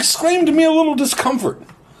exclaimed to me a little discomfort.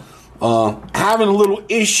 Having a little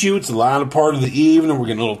issue. It's the latter part of the evening. We're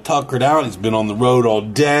getting a little tuckered out. He's been on the road all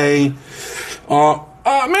day.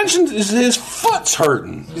 I mentioned his foot's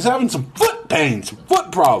hurting. He's having some foot pain, some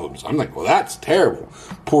foot problems. I'm like, well, that's terrible.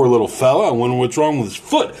 Poor little fella. I wonder what's wrong with his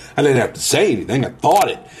foot. I didn't have to say anything. I thought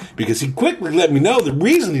it. Because he quickly let me know the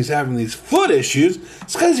reason he's having these foot issues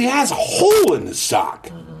is because he has a hole in his sock.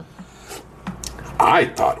 I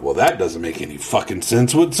thought, well, that doesn't make any fucking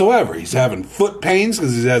sense whatsoever. He's having foot pains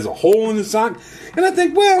because he has a hole in his sock. And I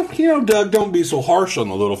think, well, Doug, don't be so harsh on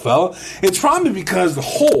the little fella. It's probably because the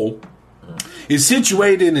hole is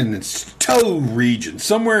situated in its toe region,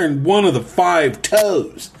 somewhere in one of the 5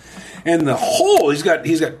 toes. And the hole, he's got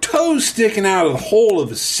toes sticking out of the hole of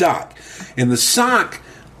his sock. And the sock,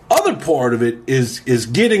 other part of it is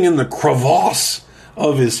getting in the crevasse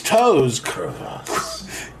of his toes.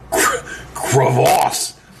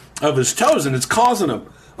 Crevasse of his toes, and it's causing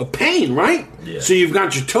a pain, right? Yeah. So you've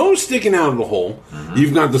got your toes sticking out of the hole.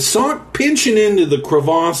 You've got the sock pinching into the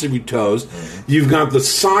crevasse of your toes. You've got the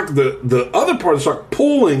sock, the other part of the sock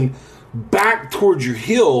pulling back towards your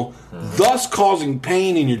heel, thus causing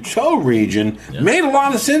pain in your toe region. Yeah. Made a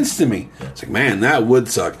lot of sense to me. Yeah. It's like, man, that would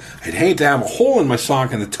suck. I'd hate to have a hole in my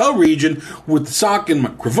sock in the toe region with the sock in my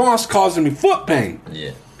crevasse causing me foot pain.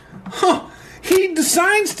 Yeah. Huh. He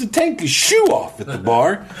decides to take his shoe off at the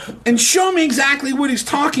bar and show me exactly what he's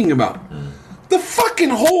talking about. The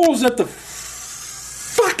fucking hole's at the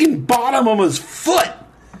fucking bottom of his foot.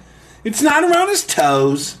 It's not around his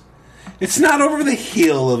toes. It's not over the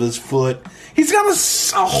heel of his foot. He's got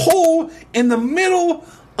a hole in the middle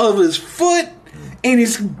of his foot, and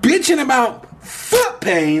he's bitching about foot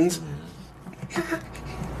pains.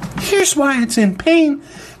 Here's why it's in pain.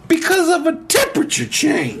 Because of a temperature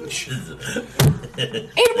change.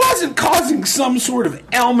 It wasn't causing some sort of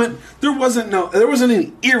ailment. There wasn't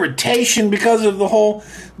any irritation because of the hole.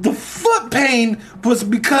 The foot pain was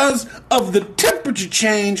because of the temperature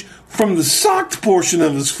change from the socked portion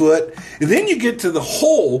of his foot. And then you get to the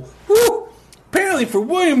hole. Woo! Apparently for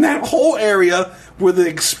William, that whole area where the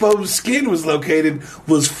exposed skin was located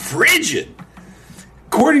was frigid.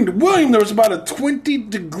 According to William, there was about a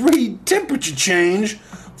 20-degree temperature change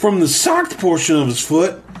from the socked portion of his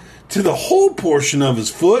foot to the whole portion of his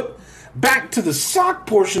foot, back to the sock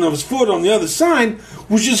portion of his foot on the other side,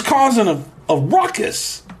 which is causing a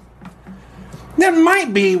ruckus. That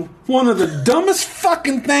might be one of the dumbest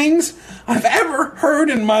fucking things I've ever heard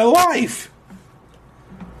in my life.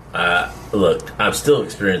 Look, I'm still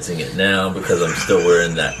experiencing it now because I'm still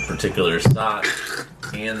wearing that particular sock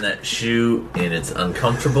and that shoe, and it's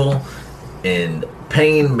uncomfortable, and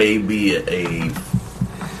pain may be a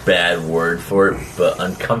bad word for it, but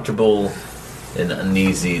uncomfortable and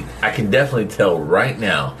uneasy. I can definitely tell right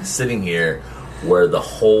now, sitting here, where the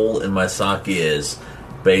hole in my sock is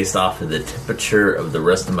based off of the temperature of the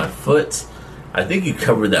rest of my foot. I think you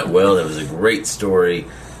covered that well. That was a great story.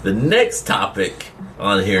 The next topic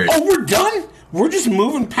on here is... Oh, we're done? We're just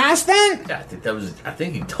moving past that? Yeah, I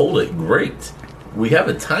think you told it great. We have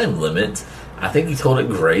a time limit. I think you told it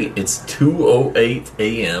great. It's 2:08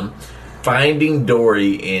 a.m. Finding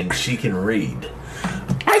Dory, and she can read.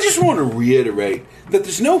 I just want to reiterate that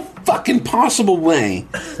there's no fucking possible way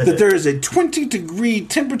that there is a 20-degree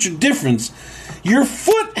temperature difference. Your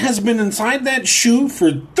foot has been inside that shoe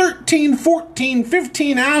for 13, 14,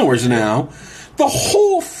 15 hours now. The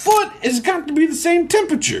whole foot has got to be the same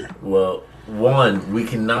temperature. Well, one, we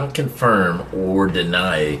cannot confirm or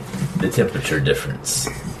deny the temperature difference.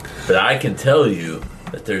 But I can tell you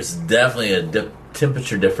that there's definitely a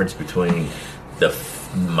temperature difference between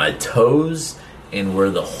my toes and where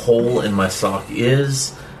the hole in my sock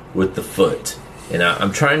is with the foot. And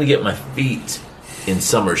I'm trying to get my feet in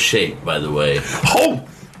summer shape, by the way. Oh,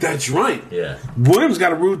 That's right. Yeah. William's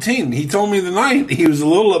got a routine. He told me the night he was a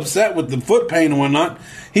little upset with the foot pain and whatnot.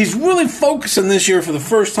 He's really focusing this year for the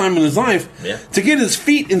first time in his life to get his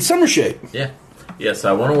feet in summer shape. Yeah. Yeah, so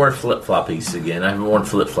I want to wear flip-floppies again. I haven't worn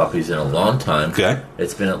flip-floppies in a long time. Okay.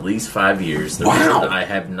 It's been at least 5 years. The reason I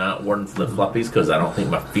have not worn flip-floppies because I don't think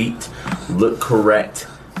my feet look correct.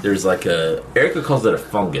 There's like Erica calls it a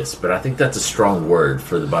fungus, but I think that's a strong word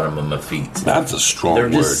for the bottom of my feet. That's a strong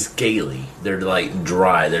word. They're just scaly. They're like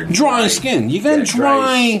dry. They're dry skin. You got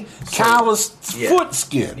dry, calloused foot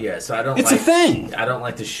skin. Yeah, so I don't It's a thing. I don't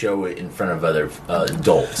like to show it in front of other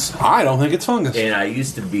adults. I don't think it's fungus. And I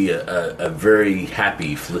used to be a very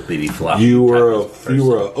happy flippity floppy. You were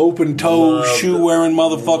an open toe shoe wearing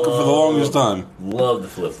motherfucker for the longest time. Love the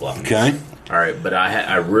flip flop. Okay. All right, but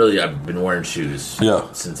I've been wearing shoes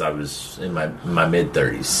since I was in my mid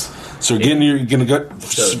 30s. So you're gonna go.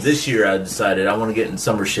 So this year I decided I want to get in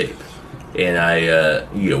summer shape,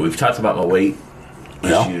 and we've talked about my weight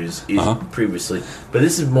issues previously, but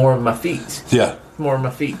this is more of my feet. Yeah, more of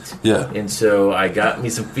my feet. Yeah, and so I got me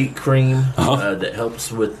some feet cream that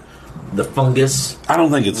helps with the fungus. I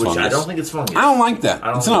don't think it's fungus. I don't think it's fungus. I don't like that.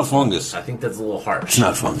 It's not fungus. I think that's a little harsh. It's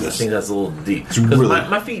not fungus. I think that's a little deep. It's really...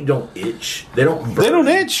 my feet don't itch. They don't burn. They don't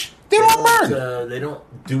itch. They don't burn. They don't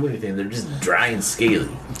do anything. They're just dry and scaly.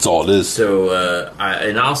 That's all it is. So,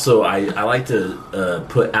 I like to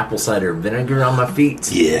put apple cider vinegar on my feet.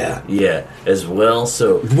 Yeah, as well.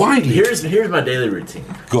 So why? Here's my daily routine.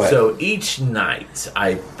 Go ahead. So each night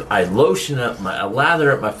I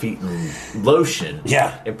lather up my feet in lotion.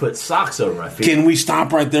 Yeah. And put socks over my feet. Can we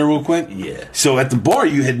stop right there real quick? Yeah. So at the bar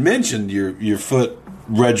you had mentioned your foot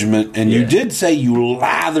regimen, and you did say you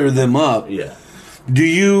lather them up. Yeah. Do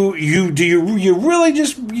you really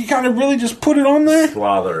just put it on there?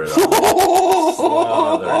 Slather it on.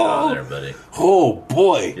 Slather it on there, buddy. Oh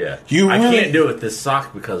boy. Yeah. I can't do it with this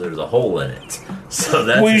sock because there's a hole in it. So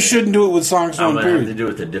that's you shouldn't do it with socks on. I'm gonna have to do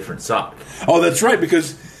it with a different sock. Oh, that's right,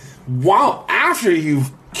 because after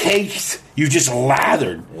you've caked, you just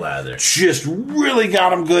lathered. Just really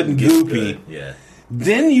got them good and goopy. Good. Yeah.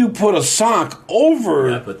 Then you put a sock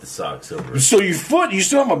over. Yeah, I put the socks over. So you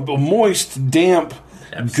still have a moist, damp,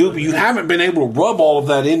 goopy. You haven't been able to rub all of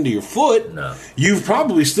that into your foot. No. You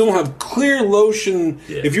probably still have clear lotion.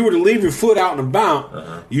 Yeah. If you were to leave your foot out and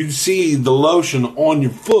about, you'd see the lotion on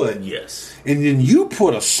your foot. Yes. And then you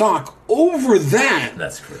put a sock over that.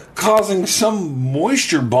 That's correct. Causing some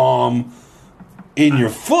moisture bomb in your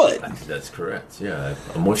foot. That's correct. Yeah.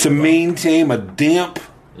 To maintain a damp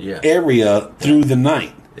area through the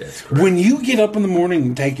night. That's correct. When you get up in the morning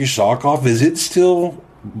and take your sock off, is it still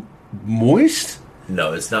moist?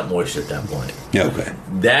 No, it's not moist at that point. Yeah, okay.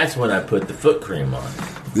 That's when I put the foot cream on.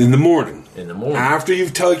 In the morning. After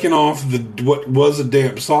you've taken off what was a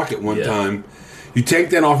damp sock at one time, you take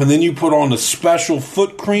that off and then you put on a special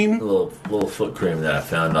foot cream. A little foot cream that I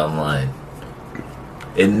found online.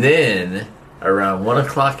 And then around 1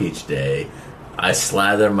 o'clock each day, I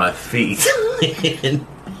slather my feet in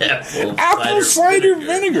apple cider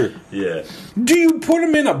vinegar. Yeah. Do you put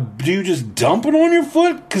them do you just dump it on your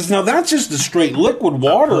foot? Because now that's just a straight liquid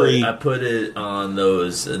watery. I put it on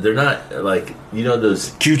those, they're not like,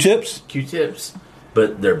 those Q-tips? Q-tips,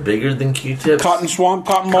 but they're bigger than Q-tips. Cotton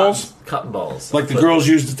balls? Cotton balls. Like the girls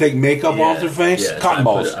used to take makeup off their face? Yeah, cotton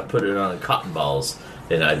balls. I put it on cotton balls,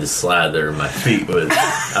 and I just slather my feet with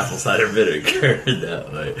apple cider vinegar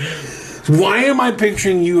that way. Why am I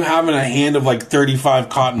picturing you having a hand of like 35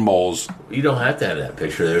 cotton balls? You don't have to have that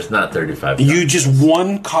picture. There's not 35. You just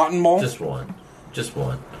one cotton ball? Just one,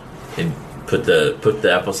 and put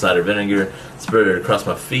the apple cider vinegar, spread it across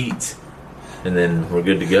my feet, and then we're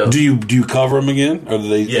good to go. Do you cover them again, or do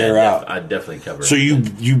they air out? I definitely cover. So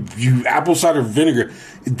you apple cider vinegar.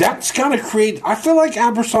 That's kind of create. I feel like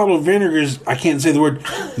apple cider vinegar is. I can't say the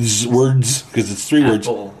words because it's 3 words.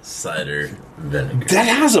 Apple cider vinegar. That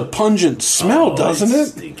has a pungent smell, doesn't it?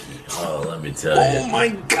 Stinky. Oh, let me tell you. Oh my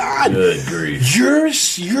God! Good grief!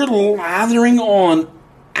 You're lathering on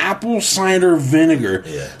apple cider vinegar.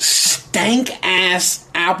 Yeah. Stank ass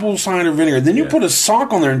apple cider vinegar. Then you put a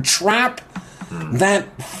sock on there and trap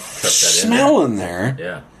that smell in there.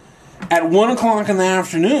 Yeah. At 1 o'clock in the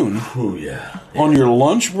afternoon. Ooh, yeah. On your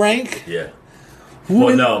lunch break. Yeah.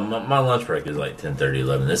 Well, no, my lunch break is like 10:30,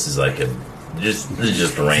 11. This is like this is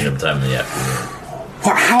just a random time in the afternoon.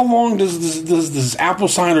 How long does this apple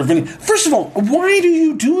cider vinegar? First of all, why do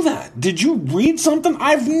you do that? Did you read something?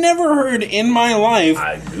 I've never heard in my life.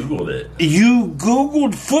 I Googled it. You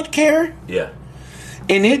Googled foot care? Yeah.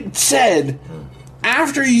 And it said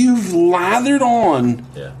after you've lathered on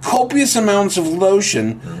Yeah. copious amounts of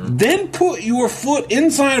lotion, then put your foot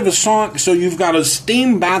inside of a sock so you've got a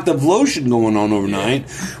steam bath of lotion going on overnight,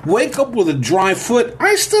 wake up with a dry foot,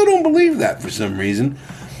 I still don't believe that for some reason.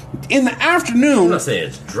 In the I'm afternoon, not saying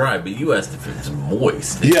it's dry, but you asked if it's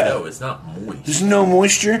moist. Yeah. No, it's not moist. there's no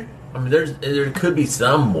moisture. I mean, there could be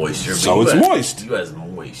some moisture. But So you it's asked- moist. You asked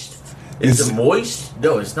moist. Is Is- it moist?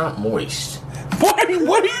 No, it's not moist.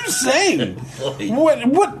 What are you saying? Moist.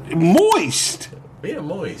 What? Moist? Yeah,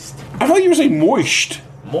 moist. I thought you were saying moist.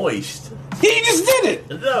 Moist. Yeah, you just did it.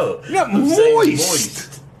 No. Yeah, I'm saying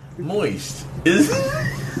moist. Moist.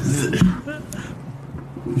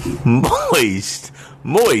 Moist.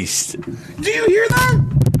 Moist. Do you hear that?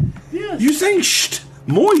 Yes. You saying sht,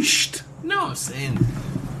 moist. No, I'm saying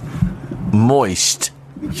moist.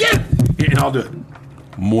 Yeah. Here, I'll do it.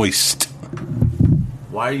 Moist.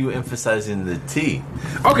 Why are you emphasizing the T?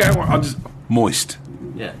 Okay, I'll just moist.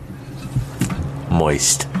 Yeah.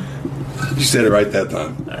 Moist. You said it right that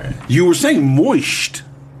time. All right. You were saying moist.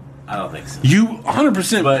 I don't think so. You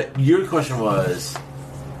 100%. But your question was,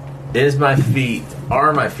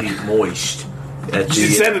 are my feet moist? You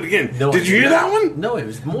said it again. Did you hear that one? No, it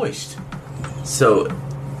was moist. So,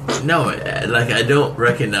 no, like I don't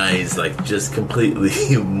recognize like just completely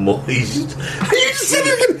moist. You just said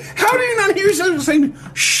it again. How do you not hear yourself saying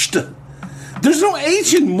sht? There's no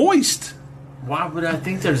H in moist. Why would I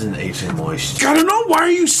think there's an H in moist? I don't know. Why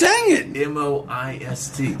are you saying it?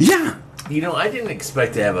 MOIST. Yeah. You know, I didn't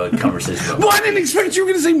expect to have a conversation about. Well, I didn't expect you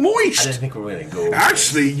were going to say I didn't moist. think we were going to go. Over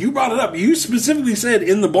Actually, you brought it up. You specifically said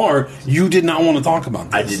in the bar you did not want to talk about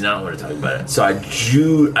this. I did not want to talk about it. So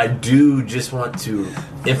I do just want to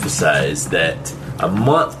emphasize that a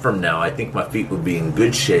month from now, I think my feet will be in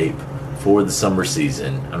good shape for the summer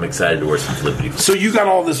season. I'm excited to wear some flippity flops. So you got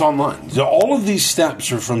all this online. So all of these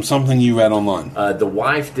steps are from something you read online. The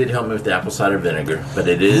wife did help me with the apple cider vinegar, but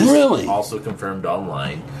it is Really? also confirmed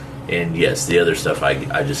online. And yes, the other stuff I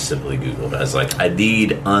just simply Googled. I was like, I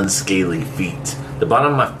need unscaly feet. The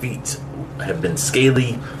bottom of my feet have been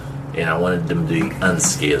scaly, and I wanted them to be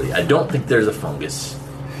unscaly. I don't think there's a fungus.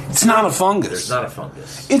 It's not a fungus. There's not a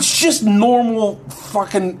fungus. It's just normal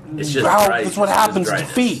fucking. It's just how, dry- that's what it's just happens to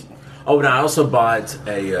dryness. feet. Oh, and I also bought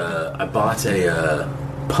a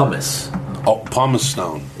pumice. Oh, pumice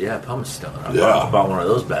stone. Yeah, pumice stone. I Yeah. bought one of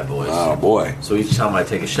those bad boys. Oh boy. So each time I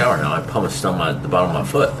take a shower now, I pumice stone the bottom of my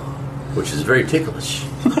foot, which is very ticklish.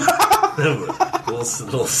 a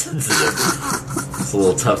little sensitive. It's a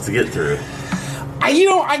little tough to get through.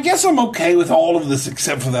 I guess I'm okay with all of this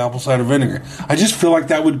except for the apple cider vinegar. I just feel like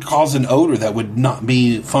that would cause an odor that would not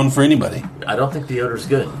be fun for anybody. I don't think the odor's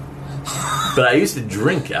good. But I used to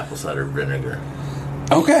drink apple cider vinegar.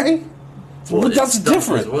 Okay. Well, But it that's stunk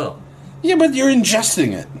different. as well. Yeah, but you're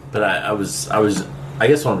ingesting it. But I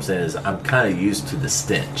guess what I'm saying is I'm kind of used to the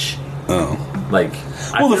stench. Oh. Like,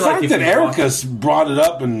 Well, the feel like fact if that you Erica's brought it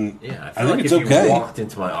up, and Yeah, I I feel think like it's if okay. you walked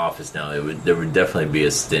into my office now, there would definitely be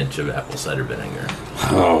a stench of apple cider vinegar.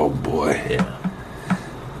 Oh boy. Yeah.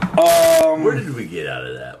 Where did we get out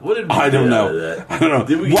of that? What did we I get don't out of know. that? I don't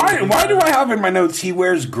Did know. we get Why anything do out of I have in my notes he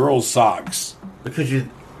wears girls' socks? Because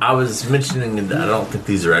I was mentioning that I don't think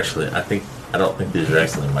these are actually. I don't think these are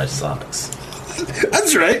actually my socks.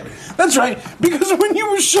 That's right. That's right. Because when you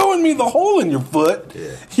were showing me the hole in your foot,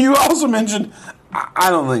 Yeah. you also mentioned, I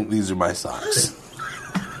don't think these are my socks.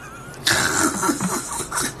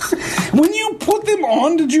 When you put them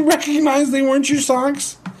on, did you recognize they weren't your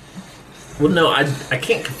socks? Well, no, I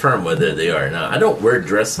can't confirm whether they are or not. I don't wear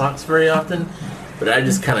dress socks very often, but I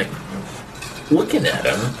just kind of looking at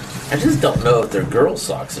them. I just don't know if they're girl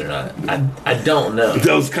socks or not. I don't know.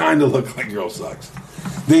 Those kind of look like girl socks.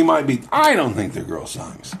 They might be. I don't think they're girl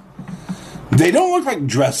socks. They don't look like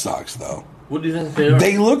dress socks, though. What do you think they are?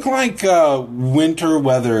 They look like winter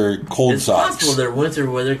weather cold It's socks. possible they're winter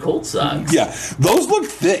weather cold socks. Yeah, those look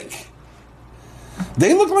thick.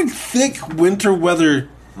 They look like thick winter weather.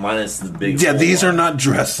 Minus the big. Yeah, hole these are on. not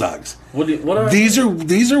dress socks. What are These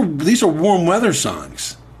are warm weather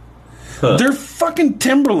socks. Huh. They're fucking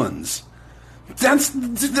Timberlands.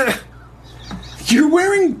 You're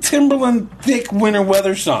wearing Timberland thick winter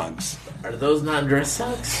weather socks. Are those not dress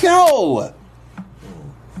socks? No.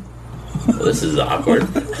 Well, this is awkward.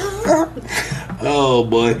 Oh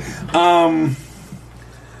boy. I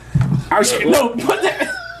was no. What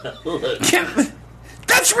the,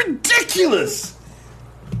 that's ridiculous.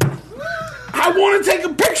 I want to take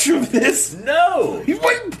a picture of this. No.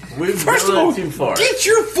 Wait, We've first of gone all, too far. get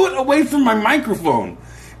your foot away from my microphone.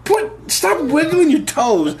 Stop wiggling your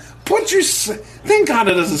toes. Thank God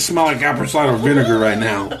it doesn't smell like apple cider vinegar right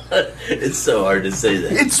now. It's so hard to say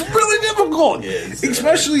that. It's really difficult, Yeah,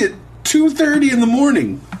 especially at 2:30 in the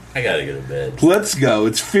morning. I gotta go to bed. Let's go.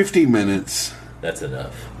 It's 50 minutes. That's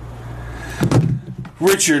enough.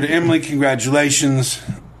 Richard, Emily, congratulations.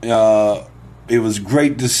 It was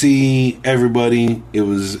great to see everybody. It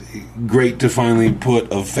was great to finally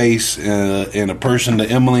put a face and a person to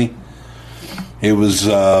Emily. It was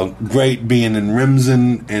great being in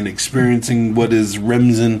Remsen and experiencing what is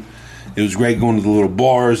Remsen. It was great going to the little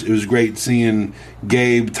bars. It was great seeing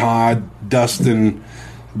Gabe, Todd, Dustin,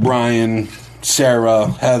 Brian, Sarah,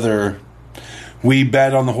 Heather. We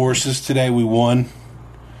bet on the horses today. We won.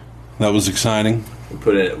 That was exciting. We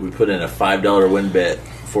put in a $5 win bet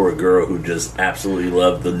for a girl who just absolutely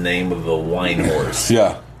loved the name of a wine horse.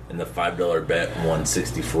 Yeah. And the $5 bet won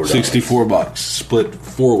 $64. $64. Split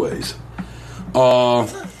 4 ways.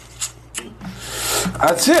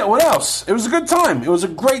 That's it. What else? It was a good time. It was a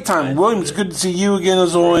great time. William, it's good to see you again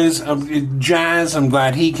as always. Jazz, I'm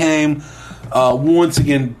glad he came. Once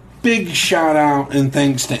again, big shout out and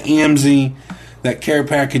thanks to Amzie. That care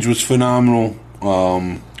package was phenomenal.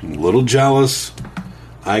 I'm a little jealous.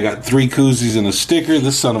 I got 3 koozies and a sticker.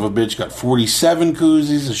 This son of a bitch got 47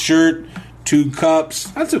 koozies, a shirt, 2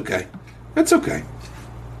 cups. That's okay. That's okay.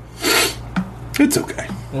 It's okay.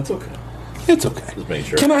 That's okay. It's okay. Just making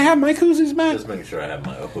sure. Can I have my koozies back? Just making sure I have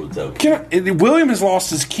my it's okay. William has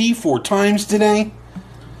lost his key 4 times today.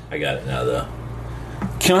 I got it now, though.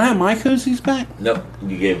 Can I have my koozies back? Nope,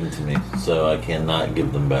 you gave them to me, so I cannot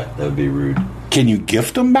give them back. That would be rude. Can you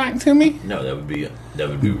gift them back to me? No, that would be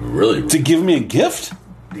really rude. To give me a gift?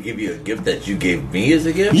 To give you a gift that you gave me as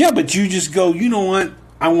a gift? Yeah, but you just go, you know what?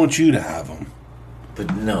 I want you to have them.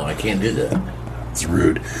 But no, I can't do that. It's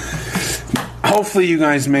rude. Hopefully you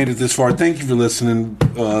guys made it this far. Thank you for listening.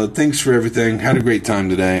 Thanks for everything. Had a great time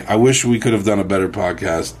today. I wish we could have done a better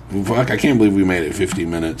podcast. Fuck, I can't believe we made it 50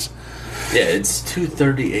 minutes. Yeah, it's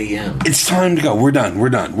 2:30 a.m. It's time to go. We're done.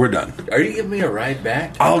 Are you giving me a ride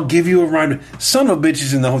back? I'll give you a ride. Son of a bitch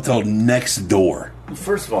is in the hotel next door.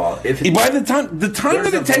 First of all, by the time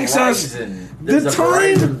that it takes us, there's a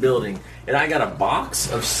Verizon building, and I got a box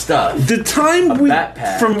of stuff. The time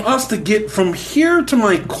backpack. From us to get from here to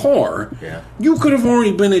my car, yeah. You could have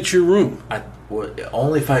already been at your room.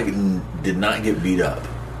 Only if I did not get beat up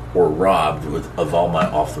or robbed of all my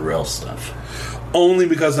off the rails stuff. Only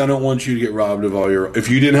because I don't want you to get robbed of all your. If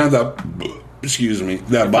you didn't have that, excuse me,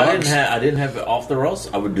 that box. I didn't have it off the rails.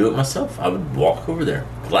 I would do it myself. I would walk over there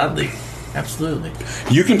gladly. Absolutely.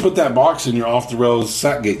 You can put that box in your off the rails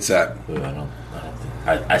Satgate sack.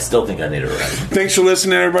 I still think I need a ride. Thanks for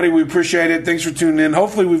listening, everybody. We appreciate it. Thanks for tuning in.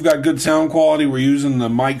 Hopefully, we've got good sound quality. We're using the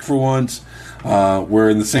mic for once. We're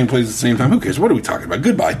in the same place at the same time. Who cares? What are we talking about?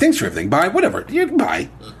 Goodbye. Thanks for everything. Bye. Whatever. Bye.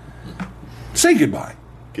 Say goodbye.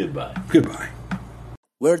 Goodbye. Goodbye.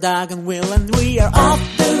 We're Doug and Will and we are off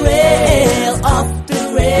the rail.